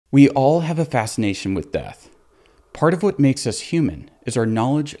We all have a fascination with death. Part of what makes us human is our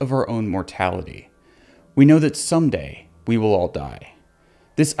knowledge of our own mortality. We know that someday we will all die.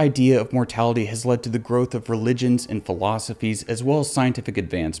 This idea of mortality has led to the growth of religions and philosophies as well as scientific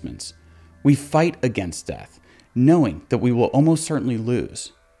advancements. We fight against death, knowing that we will almost certainly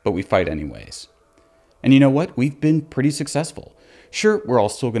lose, but we fight anyways. And you know what? We've been pretty successful. Sure, we're all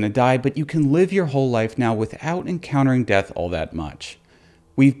still going to die, but you can live your whole life now without encountering death all that much.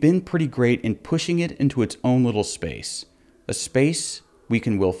 We've been pretty great in pushing it into its own little space, a space we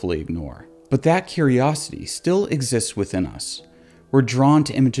can willfully ignore. But that curiosity still exists within us. We're drawn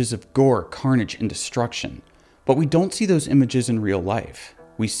to images of gore, carnage, and destruction, but we don't see those images in real life.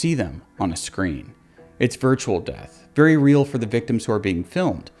 We see them on a screen. It's virtual death, very real for the victims who are being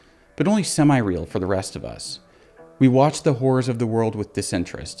filmed, but only semi-real for the rest of us. We watch the horrors of the world with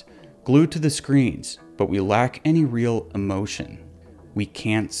disinterest, glued to the screens, but we lack any real emotion. We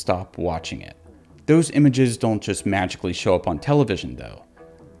can't stop watching it. Those images don't just magically show up on television, though.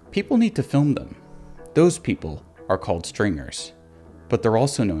 People need to film them. Those people are called stringers, but they're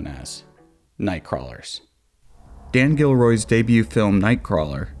also known as Nightcrawlers. Dan Gilroy's debut film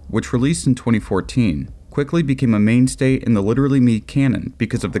Nightcrawler, which released in 2014, quickly became a mainstay in the Literally Me canon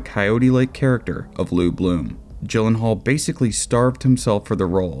because of the coyote-like character of Lou Bloom. Gyllenhaal basically starved himself for the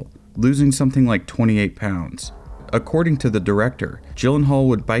role, losing something like 28 pounds. According to the director, Gyllenhaal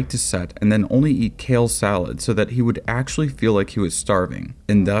would bike to set and then only eat kale salad so that he would actually feel like he was starving,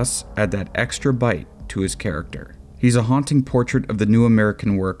 and thus add that extra bite to his character. He's a haunting portrait of the new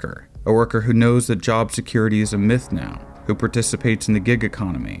American worker, a worker who knows that job security is a myth now, who participates in the gig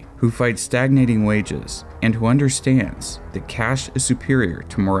economy, who fights stagnating wages, and who understands that cash is superior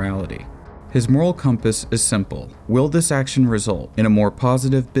to morality. His moral compass is simple. Will this action result in a more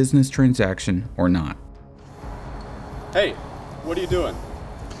positive business transaction or not? Hey, what are you doing?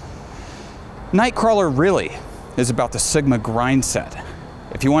 Nightcrawler really is about the Sigma grind set.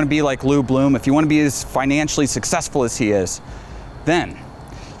 If you want to be like Lou Bloom, if you want to be as financially successful as he is, then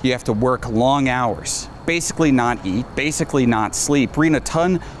you have to work long hours, basically not eat, basically not sleep, read a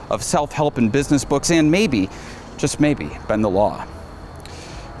ton of self-help and business books, and maybe, just maybe, bend the law.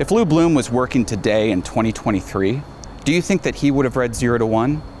 If Lou Bloom was working today in 2023, do you think that he would have read 0 to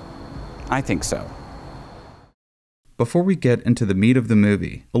 1? I think so. Before we get into the meat of the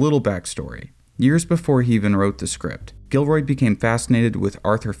movie, a little backstory. Years before he even wrote the script, Gilroy became fascinated with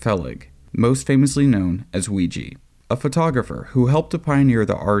Arthur Felig, most famously known as Ouija, a photographer who helped to pioneer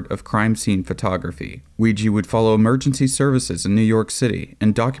the art of crime scene photography. Ouija would follow emergency services in New York City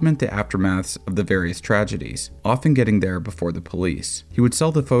and document the aftermaths of the various tragedies, often getting there before the police. He would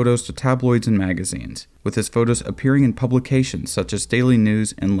sell the photos to tabloids and magazines, with his photos appearing in publications such as Daily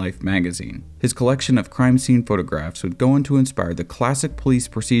News and Life magazine. His collection of crime scene photographs would go on to inspire the classic police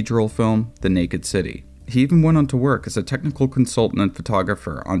procedural film, The Naked City. He even went on to work as a technical consultant and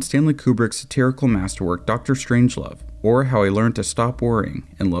photographer on Stanley Kubrick's satirical masterwork Dr. Strangelove, or How I Learned to Stop Worrying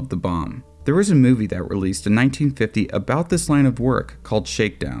and Love the Bomb. There was a movie that released in 1950 about this line of work called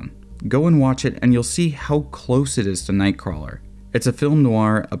Shakedown. Go and watch it and you'll see how close it is to Nightcrawler. It's a film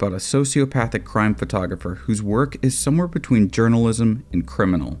noir about a sociopathic crime photographer whose work is somewhere between journalism and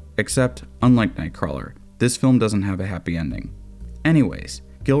criminal. Except, unlike Nightcrawler, this film doesn't have a happy ending. Anyways,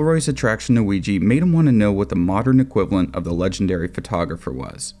 Gilroy's attraction to Ouija made him want to know what the modern equivalent of the legendary photographer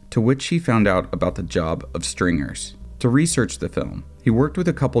was, to which he found out about the job of stringers. To research the film, he worked with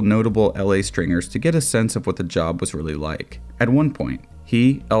a couple notable LA stringers to get a sense of what the job was really like. At one point,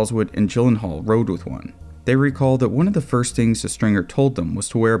 he, Ellswood, and Gyllenhaal rode with one. They recall that one of the first things the stringer told them was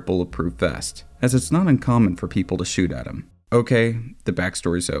to wear a bulletproof vest, as it's not uncommon for people to shoot at him. Okay, the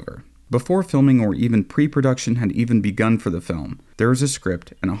backstory's over. Before filming or even pre-production had even begun for the film, there was a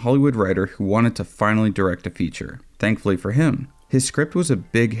script and a Hollywood writer who wanted to finally direct a feature. Thankfully for him, his script was a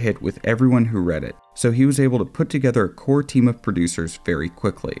big hit with everyone who read it, so he was able to put together a core team of producers very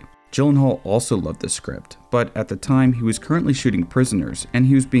quickly. Gyllenhaal also loved the script, but at the time he was currently shooting Prisoners and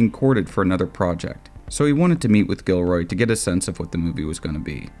he was being courted for another project. So he wanted to meet with Gilroy to get a sense of what the movie was going to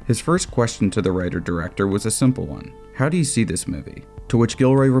be. His first question to the writer-director was a simple one. How do you see this movie? To which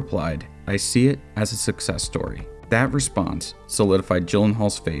Gilroy replied, I see it as a success story. That response solidified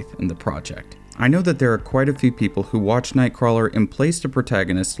Gyllenhaal's faith in the project. I know that there are quite a few people who watch Nightcrawler and place the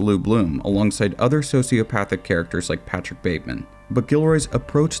protagonist Lou Bloom alongside other sociopathic characters like Patrick Bateman, but Gilroy's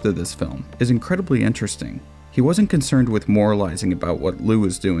approach to this film is incredibly interesting. He wasn't concerned with moralizing about what Lou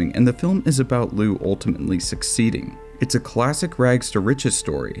was doing, and the film is about Lou ultimately succeeding. It's a classic rags to riches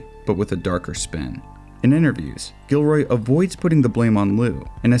story, but with a darker spin. In interviews, Gilroy avoids putting the blame on Lou,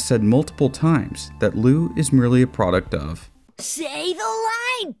 and has said multiple times that Lou is merely a product of Say the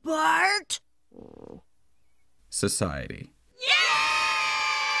line, Bart! Society.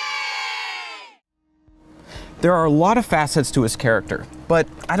 There are a lot of facets to his character, but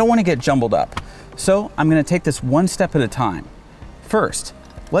I don't want to get jumbled up. So I'm going to take this one step at a time. First,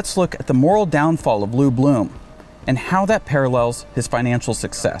 let's look at the moral downfall of Lou Bloom and how that parallels his financial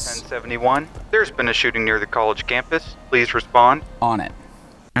success. 1071, there's been a shooting near the college campus. Please respond. On it.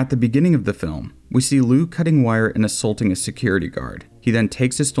 At the beginning of the film, we see Lou cutting wire and assaulting a security guard. He then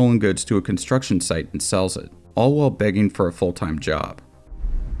takes his stolen goods to a construction site and sells it, all while begging for a full-time job.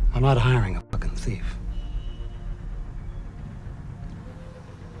 I'm not hiring a fucking thief.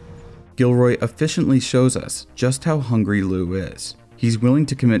 Gilroy efficiently shows us just how hungry Lou is. He's willing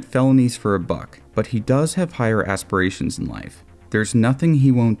to commit felonies for a buck, but he does have higher aspirations in life. There's nothing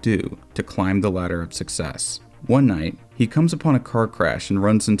he won't do to climb the ladder of success. One night, he comes upon a car crash and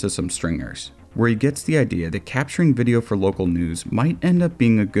runs into some stringers, where he gets the idea that capturing video for local news might end up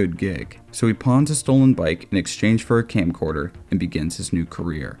being a good gig. So he pawns a stolen bike in exchange for a camcorder and begins his new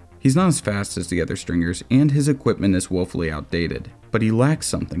career. He's not as fast as the other stringers, and his equipment is woefully outdated, but he lacks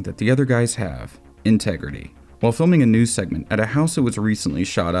something that the other guys have: integrity. While filming a news segment at a house that was recently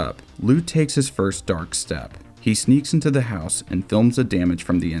shot up, Lou takes his first dark step. He sneaks into the house and films the damage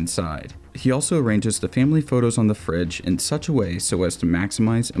from the inside. He also arranges the family photos on the fridge in such a way so as to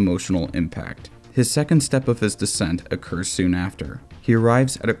maximize emotional impact. His second step of his descent occurs soon after. He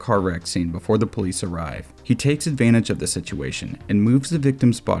arrives at a car wreck scene before the police arrive. He takes advantage of the situation and moves the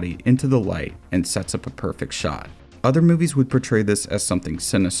victim's body into the light and sets up a perfect shot. Other movies would portray this as something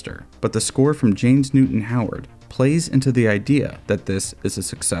sinister, but the score from James Newton Howard plays into the idea that this is a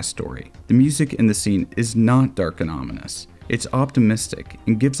success story. The music in the scene is not dark and ominous. It's optimistic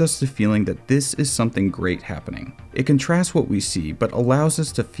and gives us the feeling that this is something great happening. It contrasts what we see, but allows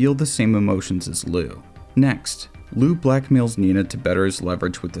us to feel the same emotions as Lou. Next, Lou blackmails Nina to better his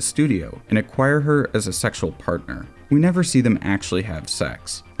leverage with the studio and acquire her as a sexual partner. We never see them actually have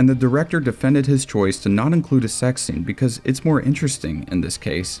sex, and the director defended his choice to not include a sex scene because it's more interesting in this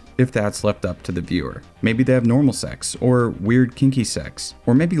case if that's left up to the viewer. Maybe they have normal sex, or weird kinky sex,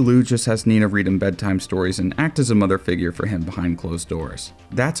 or maybe Lou just has Nina read him bedtime stories and act as a mother figure for him behind closed doors.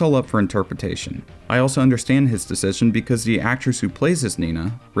 That's all up for interpretation. I also understand his decision because the actress who plays as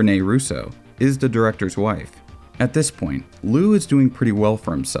Nina, Renee Russo, is the director's wife. At this point, Lou is doing pretty well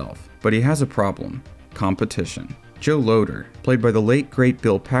for himself, but he has a problem: competition. Joe Loader, played by the late great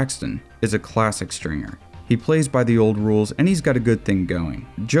Bill Paxton, is a classic stringer. He plays by the old rules and he's got a good thing going.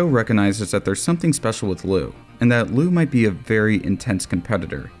 Joe recognizes that there's something special with Lou, and that Lou might be a very intense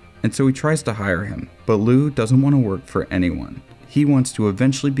competitor, and so he tries to hire him. But Lou doesn't want to work for anyone. He wants to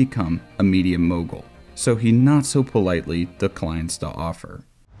eventually become a media mogul, so he not so politely declines the offer.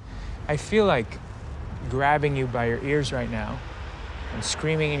 I feel like grabbing you by your ears right now and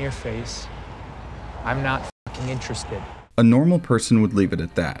screaming in your face, I'm not fucking interested. A normal person would leave it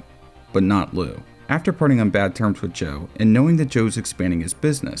at that, but not Lou. After parting on bad terms with Joe, and knowing that Joe's expanding his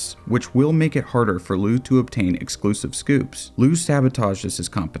business, which will make it harder for Lou to obtain exclusive scoops, Lou sabotages his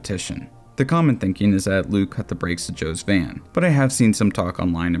competition. The common thinking is that Lou cut the brakes to Joe's van, but I have seen some talk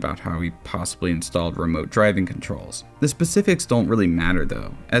online about how he possibly installed remote driving controls. The specifics don't really matter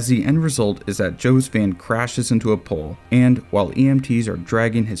though, as the end result is that Joe's van crashes into a pole, and while EMTs are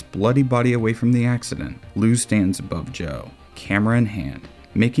dragging his bloody body away from the accident, Lou stands above Joe, camera in hand,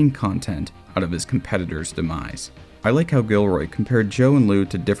 making content out of his competitor's demise. I like how Gilroy compared Joe and Lou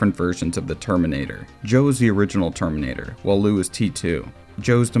to different versions of the Terminator. Joe is the original Terminator, while Lou is T2.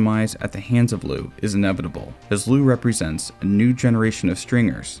 Joe's demise at the hands of Lou is inevitable, as Lou represents a new generation of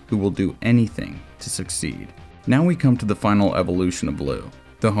stringers who will do anything to succeed. Now we come to the final evolution of Lou,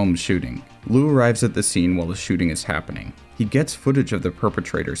 the home shooting. Lou arrives at the scene while the shooting is happening. He gets footage of the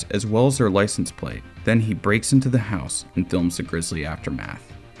perpetrators as well as their license plate. Then he breaks into the house and films the grisly aftermath.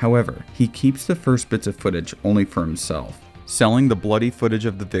 However, he keeps the first bits of footage only for himself, selling the bloody footage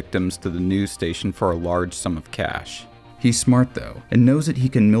of the victims to the news station for a large sum of cash. He's smart though, and knows that he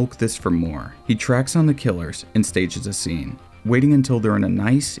can milk this for more. He tracks on the killers and stages a scene, waiting until they're in a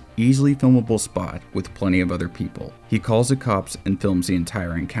nice, easily filmable spot with plenty of other people. He calls the cops and films the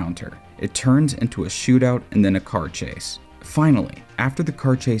entire encounter. It turns into a shootout and then a car chase. Finally, after the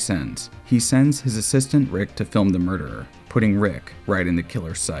car chase ends, he sends his assistant Rick to film the murderer, putting Rick right in the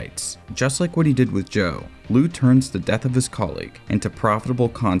killer's sights. Just like what he did with Joe, Lou turns the death of his colleague into profitable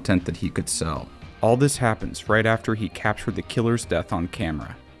content that he could sell. All this happens right after he captured the killer's death on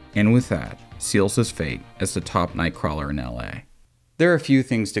camera, and with that, seals his fate as the top Nightcrawler in LA. There are a few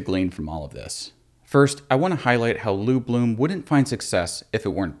things to glean from all of this. First, I want to highlight how Lou Bloom wouldn't find success if it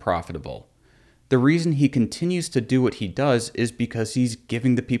weren't profitable. The reason he continues to do what he does is because he's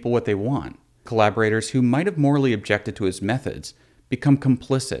giving the people what they want. Collaborators who might have morally objected to his methods become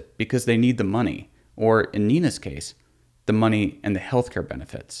complicit because they need the money, or in Nina's case, the money and the healthcare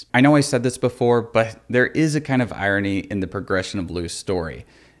benefits. I know I said this before, but there is a kind of irony in the progression of Lou's story.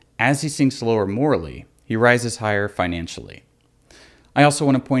 As he sinks lower morally, he rises higher financially. I also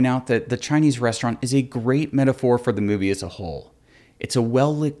want to point out that the Chinese restaurant is a great metaphor for the movie as a whole. It's a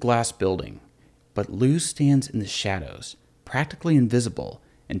well-lit glass building, but Lou stands in the shadows, practically invisible,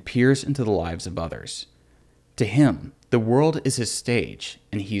 and peers into the lives of others. To him, the world is his stage,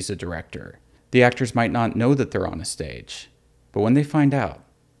 and he's a director. The actors might not know that they're on a stage, but when they find out,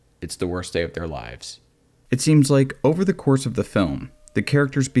 it's the worst day of their lives. It seems like over the course of the film, the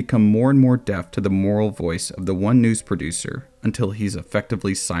characters become more and more deaf to the moral voice of the one news producer until he's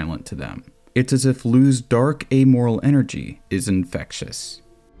effectively silent to them. It's as if Lou's dark, amoral energy is infectious.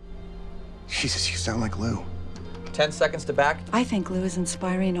 Jesus, you sound like Lou. 10 seconds to back. I think Lou is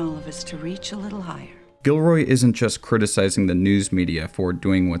inspiring all of us to reach a little higher. Gilroy isn't just criticizing the news media for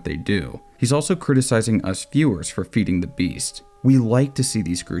doing what they do. He's also criticizing us viewers for feeding the beast. We like to see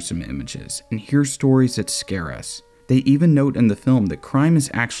these gruesome images and hear stories that scare us. They even note in the film that crime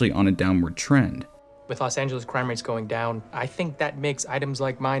is actually on a downward trend. With Los Angeles crime rates going down, I think that makes items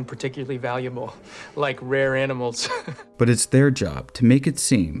like mine particularly valuable, like rare animals. But it's their job to make it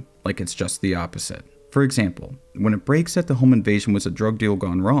seem like it's just the opposite. For example, when it breaks that the home invasion was a drug deal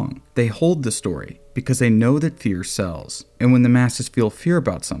gone wrong, they hold the story because they know that fear sells. And when the masses feel fear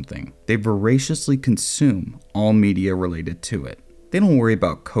about something, they voraciously consume all media related to it. They don't worry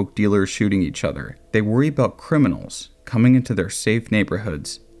about coke dealers shooting each other. They worry about criminals coming into their safe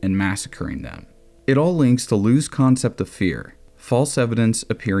neighborhoods and massacring them. It all links to Lou's concept of fear, false evidence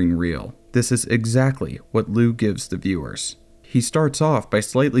appearing real. This is exactly what Lou gives the viewers. He starts off by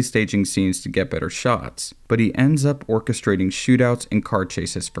slightly staging scenes to get better shots, but he ends up orchestrating shootouts and car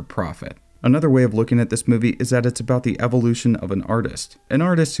chases for profit. Another way of looking at this movie is that it's about the evolution of an artist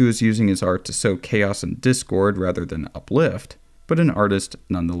who is using his art to sow chaos and discord rather than uplift, but an artist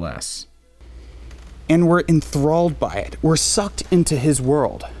nonetheless. And we're enthralled by it. We're sucked into his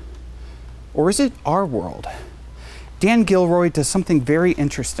world. Or is it our world? Dan Gilroy does something very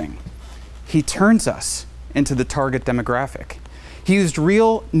interesting. He turns us into the target demographic. He used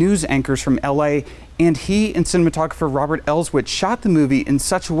real news anchors from LA, and he and cinematographer Robert Elswit shot the movie in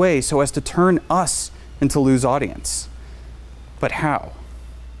such a way so as to turn us into Lou's audience. But how?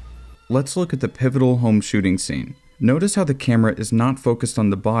 Let's look at the pivotal home shooting scene. Notice how the camera is not focused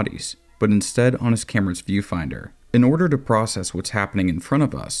on the bodies, but instead on his camera's viewfinder. In order to process what's happening in front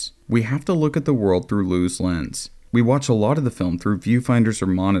of us, we have to look at the world through Lou's lens. We watch a lot of the film through viewfinders or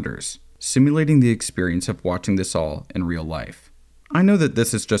monitors, simulating the experience of watching this all in real life. I know that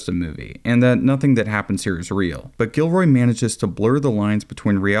this is just a movie, and that nothing that happens here is real, but Gilroy manages to blur the lines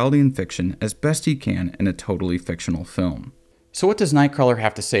between reality and fiction as best he can in a totally fictional film. So what does Nightcrawler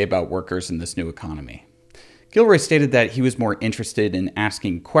have to say about workers in this new economy? Gilroy stated that he was more interested in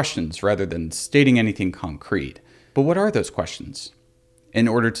asking questions rather than stating anything concrete. But what are those questions? In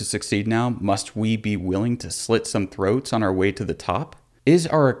order to succeed now, must we be willing to slit some throats on our way to the top? Is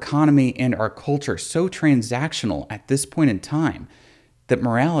our economy and our culture so transactional at this point in time that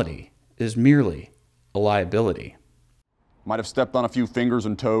morality is merely a liability? Might have stepped on a few fingers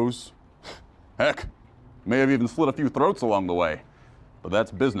and toes. Heck, may have even slit a few throats along the way. But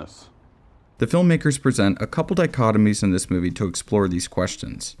that's business. The filmmakers present a couple dichotomies in this movie to explore these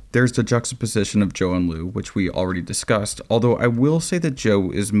questions. There's the juxtaposition of Joe and Lou, which we already discussed, although I will say that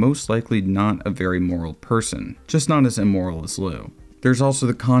Joe is most likely not a very moral person, just not as immoral as Lou. There's also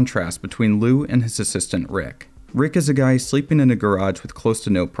the contrast between Lou and his assistant Rick. Rick is a guy sleeping in a garage with close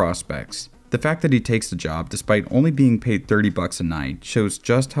to no prospects. The fact that he takes the job despite only being paid $30 a night shows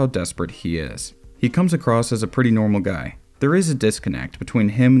just how desperate he is. He comes across as a pretty normal guy. There is a disconnect between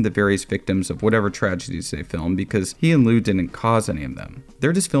him and the various victims of whatever tragedies they film because he and Lou didn't cause any of them.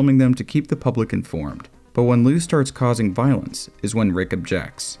 They're just filming them to keep the public informed. But when Lou starts causing violence is when Rick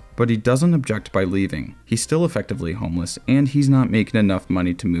objects. But he doesn't object by leaving. He's still effectively homeless and he's not making enough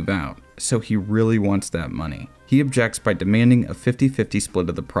money to move out. So he really wants that money. He objects by demanding a 50-50 split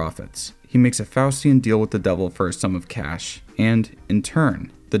of the profits. He makes a Faustian deal with the devil for a sum of cash. And, in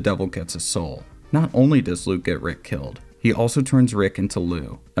turn, the devil gets a soul. Not only does Lou get Rick killed, he also turns Rick into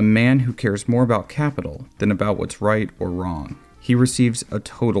Lou, a man who cares more about capital than about what's right or wrong. He receives a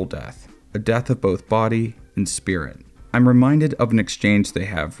total death, a death of both body and spirit. I'm reminded of an exchange they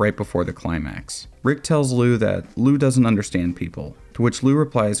have right before the climax. Rick tells Lou that Lou doesn't understand people, to which Lou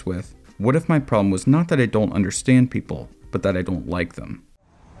replies with, "What if my problem was not that I don't understand people, but that I don't like them?"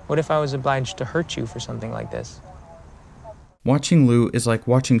 What if I was obliged to hurt you for something like this? Watching Lou is like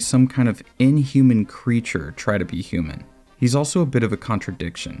watching some kind of inhuman creature try to be human. He's also a bit of a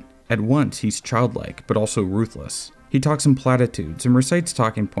contradiction. At once, he's childlike, but also ruthless. He talks in platitudes and recites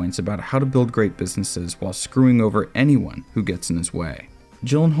talking points about how to build great businesses while screwing over anyone who gets in his way.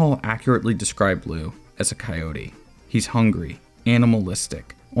 Gyllenhaal accurately described Lou as a coyote. He's hungry,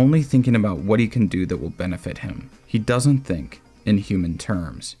 animalistic, only thinking about what he can do that will benefit him. He doesn't think in human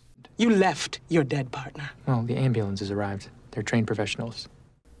terms. You left your dead partner. Well, the ambulance has arrived. They're trained professionals.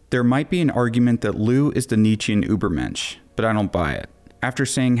 There might be an argument that Lou is the Nietzschean Übermensch, but I don't buy it. After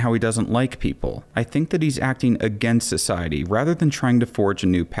saying how he doesn't like people, I think that he's acting against society rather than trying to forge a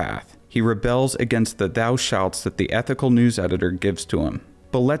new path. He rebels against the thou shalts that the ethical news editor gives to him.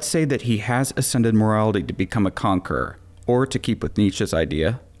 But let's say that he has ascended morality to become a conqueror, or to keep with Nietzsche's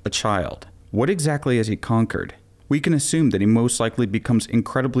idea, a child. What exactly has he conquered? We can assume that he most likely becomes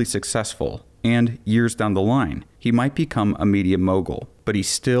incredibly successful, and years down the line, he might become a media mogul, but he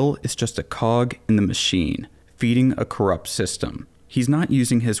still is just a cog in the machine, feeding a corrupt system. He's not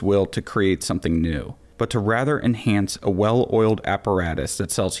using his will to create something new, but to rather enhance a well-oiled apparatus that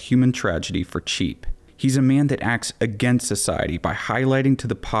sells human tragedy for cheap. He's a man that acts against society by highlighting to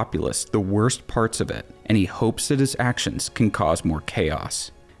the populace the worst parts of it, and he hopes that his actions can cause more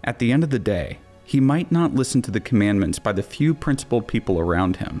chaos. At the end of the day, he might not listen to the commandments by the few principled people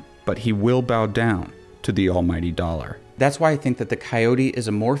around him, but he will bow down to the almighty dollar. That's why I think that the coyote is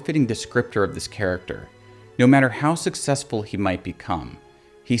a more fitting descriptor of this character. No matter how successful he might become,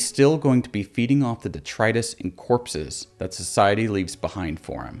 he's still going to be feeding off the detritus and corpses that society leaves behind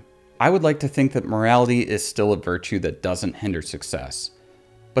for him. I would like to think that morality is still a virtue that doesn't hinder success.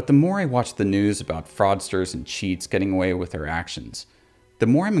 But the more I watch the news about fraudsters and cheats getting away with their actions, the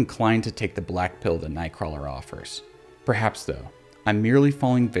more I'm inclined to take the black pill that Nightcrawler offers. Perhaps, though, I'm merely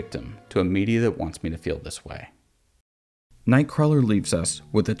falling victim to a media that wants me to feel this way. Nightcrawler leaves us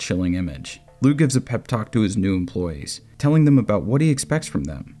with a chilling image. Lou gives a pep talk to his new employees, telling them about what he expects from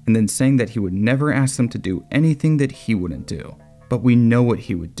them, and then saying that he would never ask them to do anything that he wouldn't do. But we know what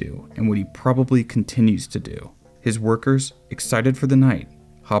he would do, and what he probably continues to do. His workers, excited for the night,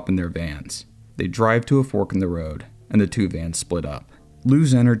 hop in their vans. They drive to a fork in the road, and the two vans split up.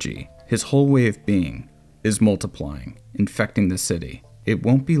 Lou's energy, his whole way of being, is multiplying, infecting the city. It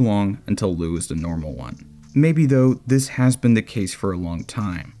won't be long until Lou is the normal one. Maybe though, this has been the case for a long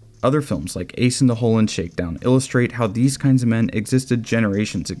time. Other films like Ace in the Hole and Shakedown illustrate how these kinds of men existed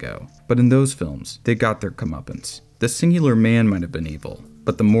generations ago, but in those films, they got their comeuppance. The singular man might have been evil,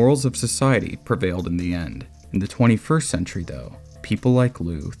 but the morals of society prevailed in the end. In the 21st century though, people like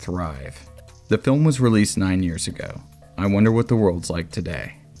Lou thrive. The film was released 9 years ago. I wonder what the world's like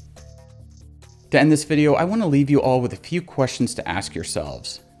today. To end this video, I want to leave you all with a few questions to ask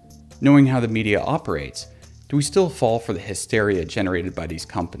yourselves. Knowing how the media operates, do we still fall for the hysteria generated by these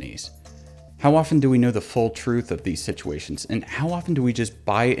companies? How often do we know the full truth of these situations, and how often do we just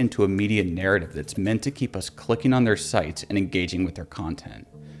buy into a media narrative that's meant to keep us clicking on their sites and engaging with their content?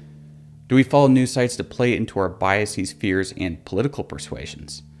 Do we follow news sites to play into our biases, fears, and political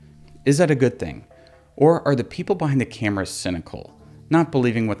persuasions? Is that a good thing? Or are the people behind the camera cynical, not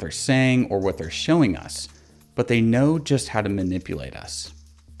believing what they're saying or what they're showing us, but they know just how to manipulate us?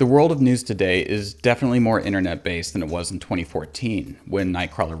 The world of news today is definitely more internet-based than it was in 2014 when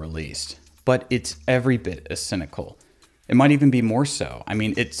Nightcrawler released, but it's every bit as cynical. It might even be more so. I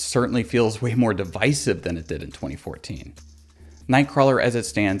mean, it certainly feels way more divisive than it did in 2014. Nightcrawler as it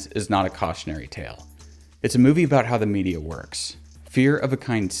stands is not a cautionary tale. It's a movie about how the media works. Fear of a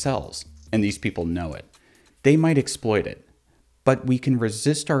kind sells, and these people know it. They might exploit it, but we can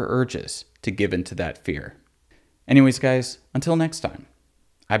resist our urges to give in to that fear. Anyways guys, until next time.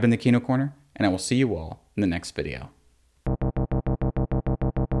 I've been the Kino Corner, and I will see you all in the next video.